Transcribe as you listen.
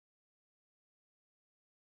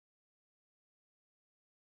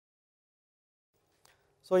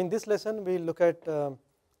So in this lesson we look at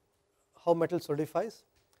how metal solidifies,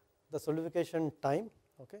 the solidification time.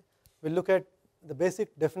 Okay, we will look at the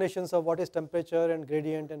basic definitions of what is temperature and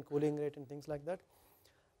gradient and cooling rate and things like that.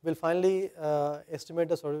 We will finally estimate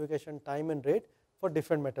the solidification time and rate for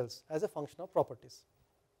different metals as a function of properties.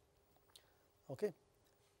 Okay.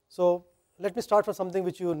 So let me start from something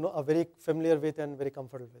which you know, are very familiar with and very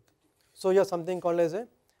comfortable with. So you have something called as a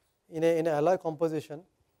in an alloy composition.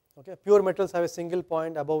 Okay, pure metals have a single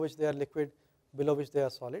point above which they are liquid, below which they are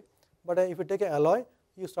solid. But if you take an alloy,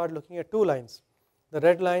 you start looking at two lines. The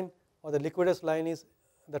red line or the liquidous line is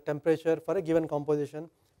the temperature for a given composition,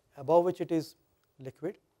 above which it is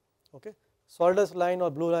liquid. Okay, solidus line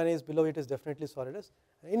or blue line is below it is definitely solidus.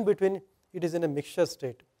 In between it is in a mixture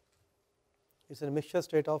state. It is in a mixture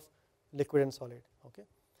state of liquid and solid. Okay,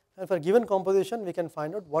 and for a given composition we can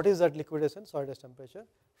find out what is that liquidus and solidus temperature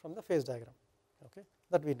from the phase diagram. Okay,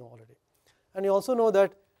 that we know already. And you also know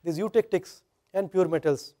that these eutectics and pure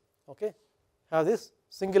metals, okay, have this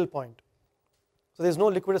single point. So there is no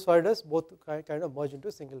liquidus solidus, both kind of merge into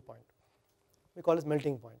a single point. We call it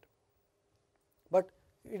melting point. But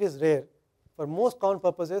it is rare. For most common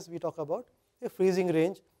purposes we talk about a freezing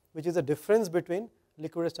range, which is the difference between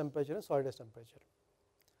liquidus temperature and solidus temperature.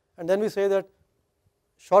 And then we say that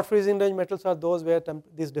short freezing range metals are those where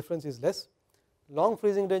this difference is less. Long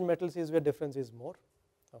freezing range metals is where difference is more.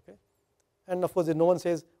 Okay, and of course no one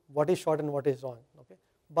says what is short and what is long. Okay,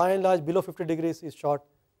 by and large below 50 degrees is short,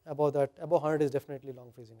 above that, above 100 is definitely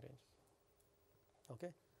long freezing range. Okay,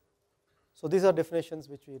 so these are definitions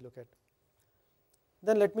which we look at.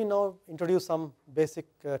 Then let me now introduce some basic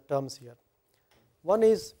terms here. One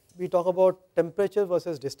is we talk about temperature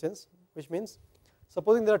versus distance, which means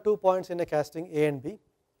supposing there are 2 points in a casting A and B,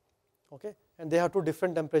 okay, and they have two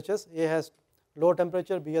different temperatures. A has low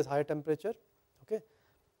temperature, B has high temperature. Okay,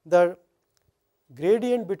 the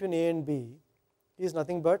gradient between A and B is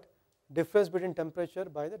nothing but difference between temperature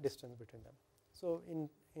by the distance between them. So in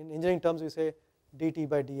engineering terms we say dt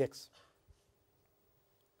by dx.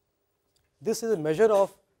 This is a measure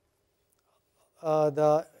of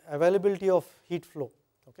the availability of heat flow.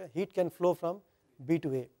 Okay, heat can flow from B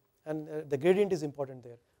to A, and the gradient is important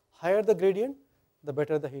there. Higher the gradient, the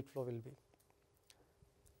better the heat flow will be.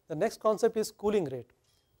 The next concept is cooling rate.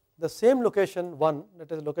 The same location 1,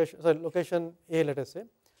 that is location A, let us say,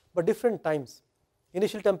 but different times.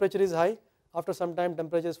 Initial temperature is high, after some time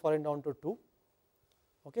temperature is falling down to 2.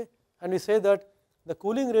 Okay, and we say that the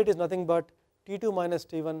cooling rate is nothing but T2 minus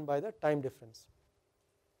T1 by the time difference.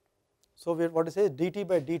 So what we say is dt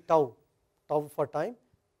by d tau, tau for time,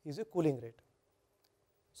 is a cooling rate.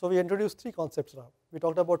 So we introduced three concepts now. We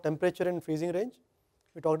talked about temperature and freezing range,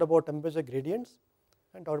 we talked about temperature gradients,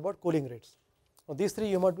 and talked about cooling rates. Now these three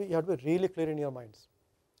you have to be really clear in your minds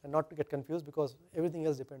and not to get confused, because everything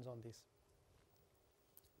else depends on these.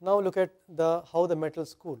 Now look at how the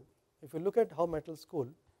metals cool. If you look at how metals cool,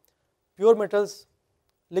 pure metals,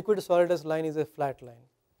 liquid solidus line is a flat line.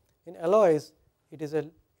 In alloys it's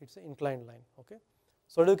an inclined line. Okay,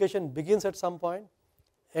 solidification begins at some point,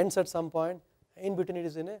 ends at some point, in between it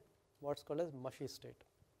is in a what's called as mushy state,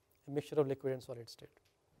 a mixture of liquid and solid state.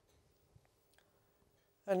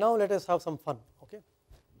 And now let us have some fun. Okay,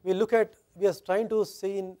 we are trying to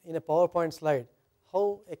see in a PowerPoint slide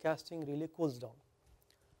how a casting really cools down.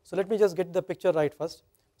 So let me just get the picture right first.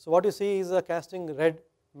 So what you see is a casting red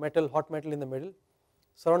metal, hot metal in the middle,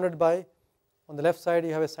 surrounded by, on the left side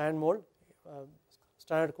you have a sand mold,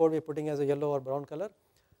 standard code we are putting as a yellow or brown color,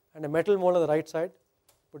 and a metal mold on the right side,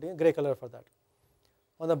 putting a grey color for that.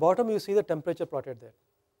 On the bottom you see the temperature plotted there.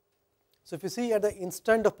 So if you see at the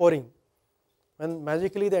instant of pouring, when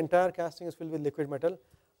magically the entire casting is filled with liquid metal,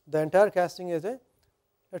 the entire casting is a,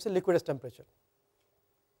 let's say, liquidus temperature.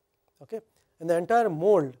 Okay, and the entire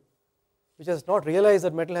mold, which has not realized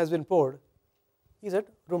that metal has been poured, is at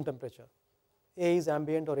room temperature. A is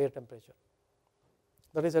ambient or air temperature.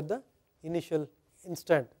 That is at the initial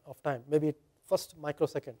instant of time, maybe first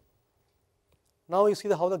microsecond. Now you see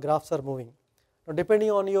how the graphs are moving. Now depending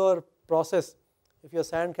on your process, if you are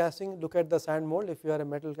sand casting, look at the sand mold. If you are a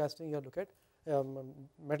metal casting, you look at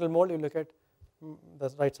metal mold, you look at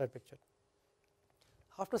the right side picture.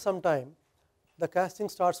 After some time, the casting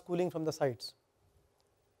starts cooling from the sides.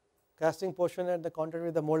 Casting portion at the contact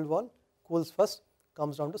with the mold wall cools first,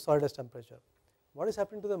 comes down to solidus temperature. What is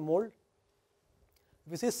happening to the mold?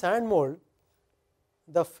 If you see sand mold,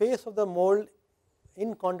 the face of the mold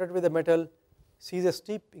in contact with the metal sees a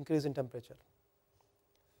steep increase in temperature.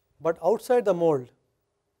 But outside the mold,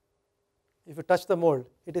 if you touch the mold,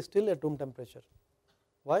 it is still at room temperature.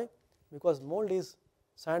 Why? Because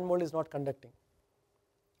sand mold is not conducting.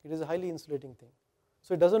 It is a highly insulating thing.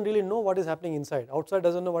 So it does not really know what is happening inside, outside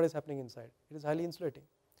does not know what is happening inside, it is highly insulating.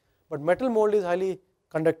 But metal mold is highly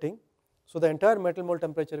conducting, so the entire metal mold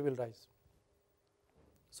temperature will rise.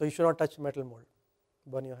 So you should not touch metal mold,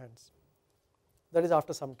 burn your hands. That is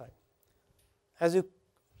after some time. As you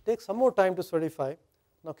take some more time to solidify,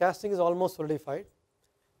 now casting is almost solidified.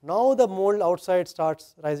 Now the mold outside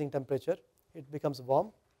starts rising temperature, it becomes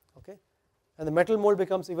warm, okay, and the metal mold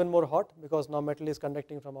becomes even more hot because now metal is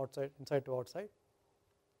conducting from outside, inside to outside,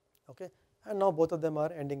 okay, and now both of them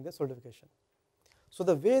are ending the solidification. So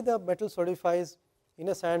the way the metal solidifies in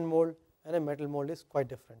a sand mold and a metal mold is quite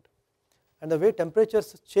different, and the way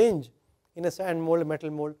temperatures change in a sand mold, metal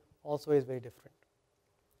mold also is very different.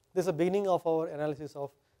 This is the beginning of our analysis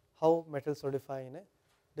of how metals solidify in a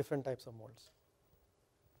different types of molds.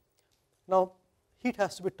 Now heat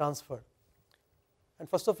has to be transferred, and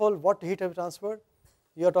first of all, what heat has to be transferred?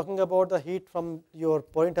 You are talking about the heat from your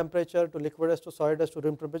pouring temperature to liquidus to solidus to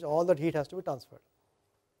room temperature, all that heat has to be transferred,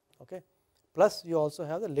 okay. Plus you also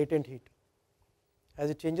have the latent heat. As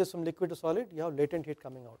it changes from liquid to solid, you have latent heat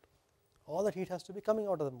coming out. All that heat has to be coming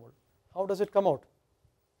out of the mold. How does it come out?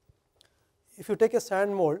 If you take a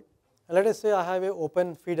sand mold, and let us say I have an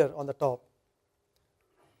open feeder on the top,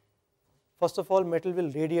 first of all metal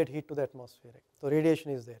will radiate heat to the atmosphere, so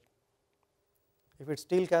radiation is there. If it is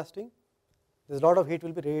steel casting, there is a lot of heat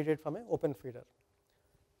will be radiated from an open feeder.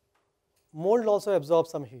 Mold also absorbs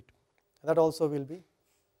some heat, and that also will be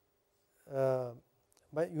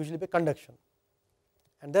usually by conduction.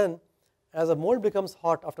 And then as a mold becomes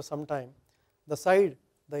hot after some time, the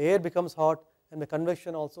air becomes hot, and by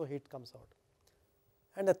convection also heat comes out.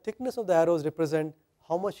 And the thickness of the arrows represent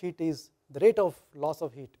how much heat is the rate of loss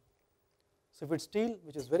of heat. So if it is steel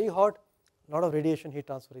which is very hot, a lot of radiation heat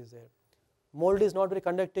transfer is there. Mold is not very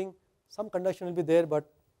conducting, some conduction will be there, but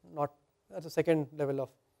not at the second level of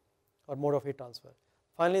or mode of heat transfer.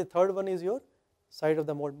 Finally the third one is your side of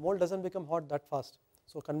the mold. Mold does not become hot that fast,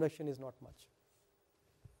 so convection is not much.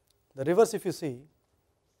 The reverse, if you see,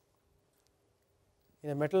 in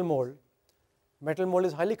a metal mold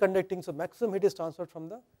is highly conducting, so maximum heat is transferred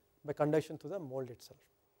from by conduction to the mold itself,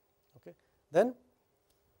 okay. Then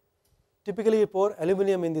typically you pour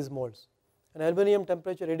aluminum in these molds, and aluminum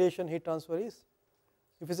temperature radiation heat transfer is,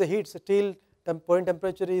 if it is a heat, steel pouring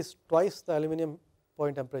temperature is twice the aluminum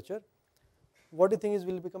pouring temperature, what do you think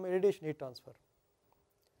will become a radiation heat transfer?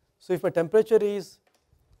 So if my temperature is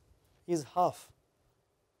half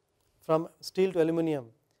from steel to aluminum,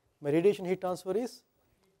 my radiation heat transfer is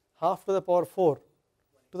half to the power 4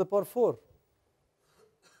 to the power 4,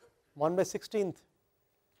 1/16th,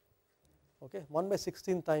 okay,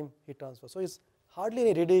 1/16th time heat transfer. So it's hardly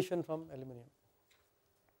any radiation from aluminum.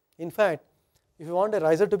 In fact, if you want a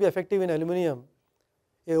riser to be effective in aluminum,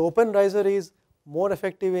 a open riser is more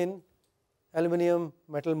effective in aluminum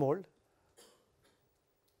metal mold.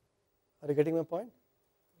 Are you getting my point?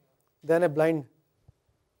 Than a blind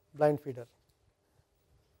feeder,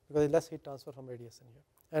 because less heat transfer from radiation here.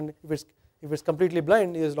 And if it's completely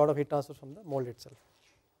blind, there is a lot of heat transfer from the mold itself.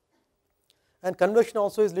 And convection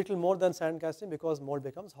also is little more than sand casting because mold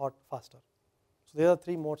becomes hot faster. So there are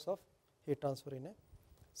three modes of heat transfer in a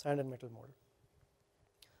sand and metal mold.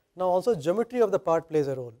 Now also geometry of the part plays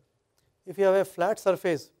a role. If you have a flat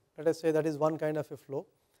surface, let us say that is one kind of a flow,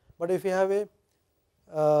 but if you have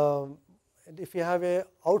a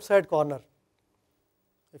outside corner,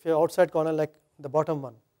 like the bottom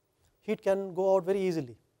one, heat can go out very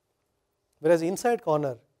easily, whereas inside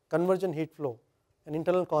corner, convergent heat flow, an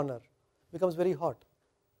internal corner becomes very hot.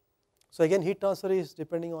 So again heat transfer is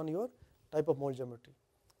depending on your type of mold geometry.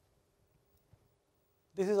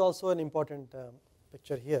 This is also an important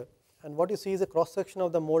picture here, and what you see is a cross section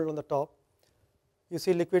of the mold on the top. You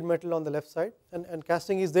see liquid metal on the left side, and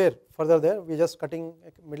casting is there, further there, we are just cutting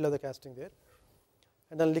middle of the casting there,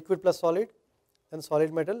 and then liquid plus solid, then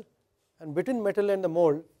solid metal, and between metal and the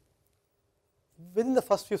mold, within the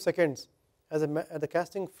first few seconds, as the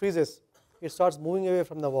casting freezes, it starts moving away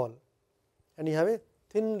from the wall, and you have a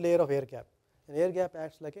thin layer of air gap, and air gap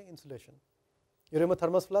acts like an insulation. You remember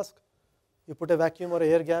thermos flask, you put a vacuum or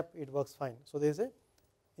air gap, it works fine, so there is a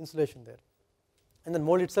insulation there, and then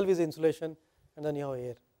mold itself is insulation, and then you have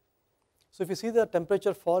air. So if you see the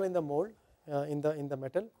temperature fall in the mold, in the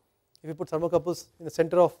metal, if you put thermocouples in the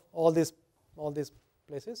center of all these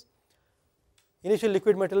places, initial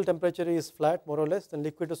liquid metal temperature is flat more or less, then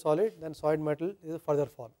liquid to solid, then solid metal is a further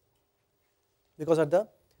fall, because at the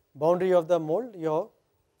boundary of the mold you have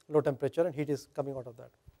low temperature and heat is coming out of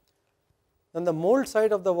that. Then the mold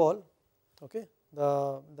side of the wall, okay,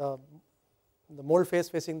 the mold face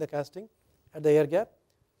facing the casting at the air gap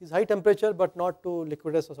is high temperature but not to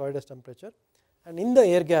liquidus or solidus temperature, and in the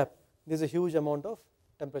air gap there is a huge amount of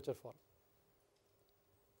temperature fall.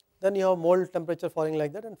 Then you have mold temperature falling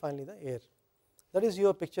like that, and finally the air. That is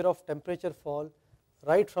your picture of temperature fall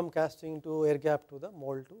right from casting to air gap to the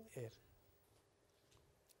mold to air.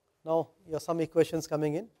 Now you have some equations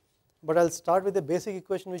coming in, but I will start with the basic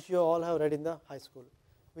equation which you all have read in the high school,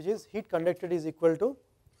 which is heat conducted is equal to,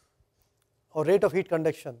 or rate of heat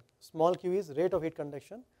conduction, small q is rate of heat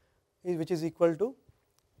conduction, which is equal to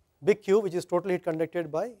big Q, which is total heat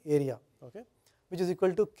conducted by area, okay, which is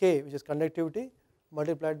equal to K, which is conductivity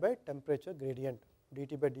multiplied by temperature gradient.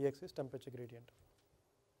 dt by dx is temperature gradient.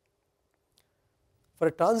 For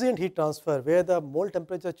a transient heat transfer where the mold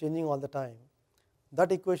temperature is changing all the time,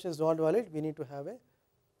 that equation is not valid. We need to have a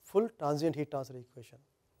full transient heat transfer equation.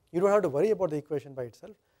 You don't have to worry about the equation by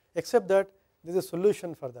itself, except that there is a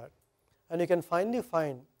solution for that, and you can finally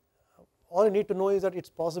find, all you need to know is that it is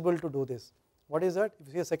possible to do this. What is that? If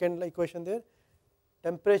you see a second equation there,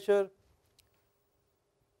 temperature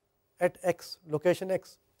at x, location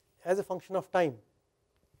x, as a function of time,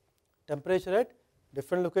 temperature at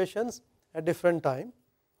different locations at different time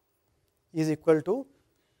is equal to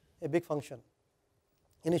a big function.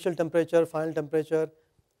 Initial temperature, final temperature,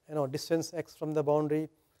 distance x from the boundary,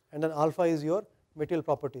 and then alpha is your material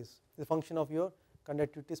properties, the function of your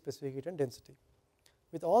conductivity, specific heat and density.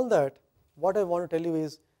 With all that, what I want to tell you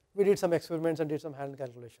is, we did some experiments and did some hand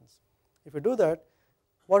calculations. If we do that,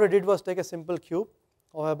 what we did was take a simple cube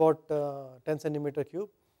of about 10 centimeter cube.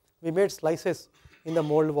 We made slices in the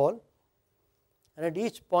mold wall, and at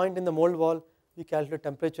each point in the mold wall we calculate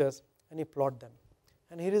temperatures and we plot them.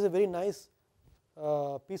 And here is a very nice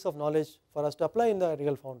piece of knowledge for us to apply in the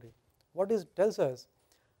real foundry. What it tells us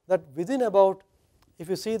that within about, if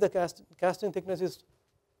you see the casting thickness is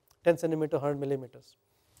 10 centimeter, 100 millimeters.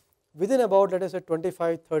 Within about, let us say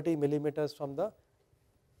 25-30 millimeters from the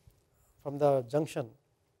junction,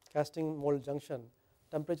 casting mold junction,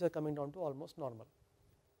 temperature coming down to almost normal,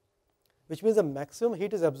 which means the maximum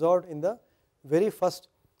heat is absorbed in the very first,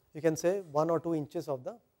 you can say 1 or 2 inches of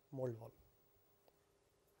the mold wall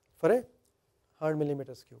for a 100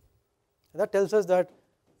 millimeters cube. And that tells us that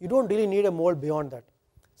you don't really need a mold beyond that.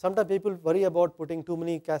 Sometimes people worry about putting too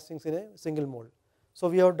many castings in a single mold. So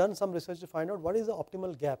we have done some research to find out what is the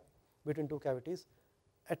optimal gap between two cavities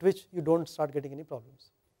at which you don't start getting any problems,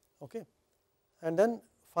 okay. And then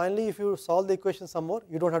finally, if you solve the equation some more,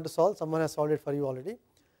 you don't have to solve, someone has solved it for you already,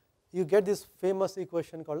 you get this famous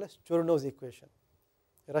equation called as Churnov's equation,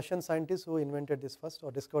 a Russian scientist who invented this first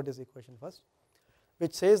or discovered this equation first,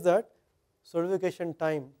 which says that solidification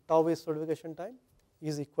time, tau is solidification time,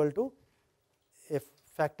 is equal to a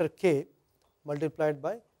factor K multiplied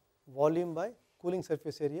by volume by cooling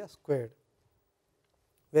surface area squared,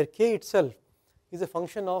 where K itself is a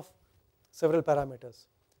function of several parameters.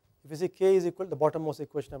 If you see K is equal to the bottommost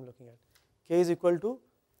equation I am looking at, K is equal to,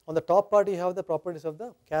 on the top part you have the properties of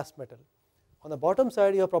the cast metal, on the bottom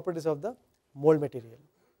side you have properties of the mold material,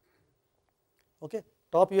 okay.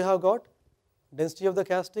 Top you have got density of the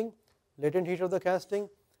casting, latent heat of the casting,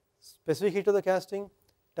 specific heat of the casting,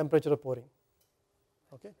 temperature of pouring,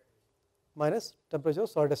 okay, minus temperature of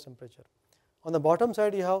solidus temperature. On the bottom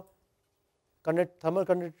side you have thermal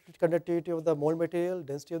conductivity of the mold material,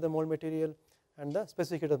 density of the mold material, and the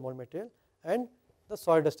specific heat of the mold material, and the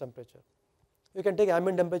solidus temperature. You can take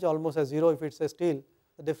ambient temperature almost as 0. If it is a steel,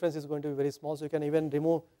 the difference is going to be very small, so you can even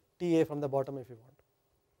remove TA from the bottom if you want.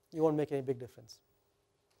 You won't make any big difference.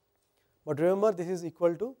 But remember, this is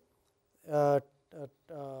equal to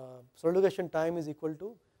solidification time is equal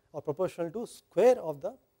to or proportional to square of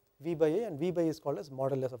the V by A, and V by A is called as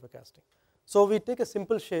modulus of a casting. So we take a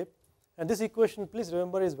simple shape, and this equation, please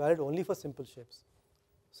remember, is valid only for simple shapes,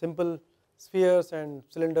 simple spheres and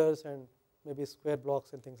cylinders and maybe square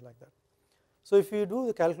blocks and things like that. So if you do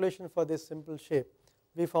the calculation for this simple shape,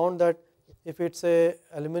 we found that if it is a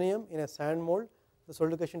aluminum in a sand mold, the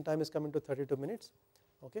solidification time is coming to 32 minutes,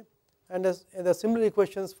 okay. And there are similar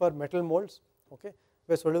equations for metal molds, okay,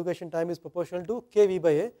 where solidification time is proportional to kV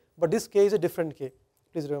by A, but this K is a different K,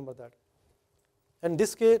 please remember that. And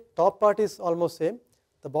this K, top part is almost same,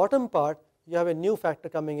 the bottom part you have a new factor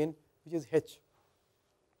coming in, which is H,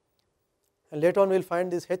 and later on we will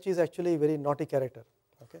find this H is actually a very naughty character,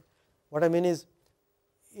 okay. What I mean is,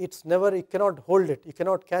 it's never, you cannot hold it, you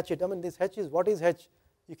cannot catch it. I mean, this H is, what is H?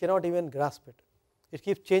 You cannot even grasp it. It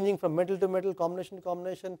keeps changing from metal to metal, combination to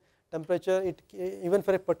combination, temperature, it even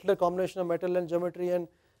for a particular combination of metal and geometry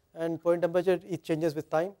and point temperature, it changes with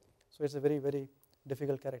time. So it's a very, very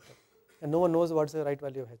difficult character, and no one knows what is the right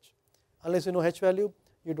value of H. Unless you know H value,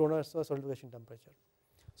 you don't know solidification temperature.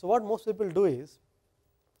 So what most people do is,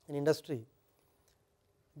 in industry,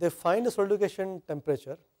 they find the solidification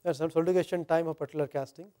temperature, solidification time of particular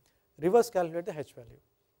casting, reverse calculate the H value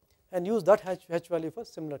and use that H value for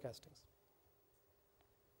similar castings.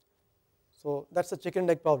 So that is a chicken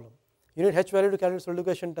and egg problem. You need H value to calculate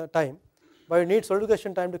solidification time, but you need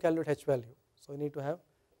solidification time to calculate H value. So you need to have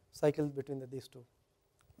cycles between these two.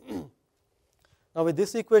 Now with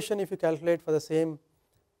this equation, if you calculate for the same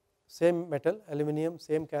metal, aluminum,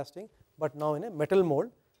 same casting, but now in a metal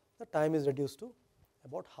mold, the time is reduced to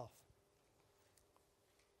about half.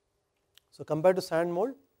 So compared to sand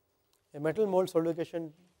mold, a metal mold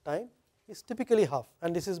solidification time is typically half,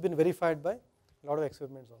 and this has been verified by a lot of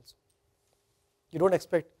experiments also. You don't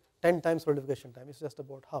expect 10 times solidification time, it's just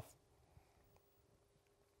about half.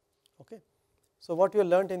 Okay. So what you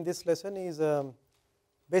learned in this lesson is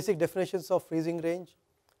basic definitions of freezing range,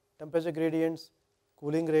 temperature gradients,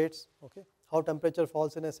 cooling rates, okay, how temperature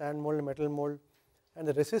falls in a sand mold and metal mold, and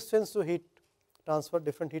the resistance to heat transfer,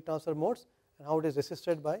 different heat transfer modes, and how it is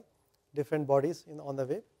resisted by different bodies on the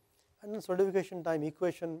way, and then solidification time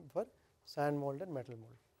equation for sand mold and metal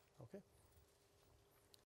mold. Okay.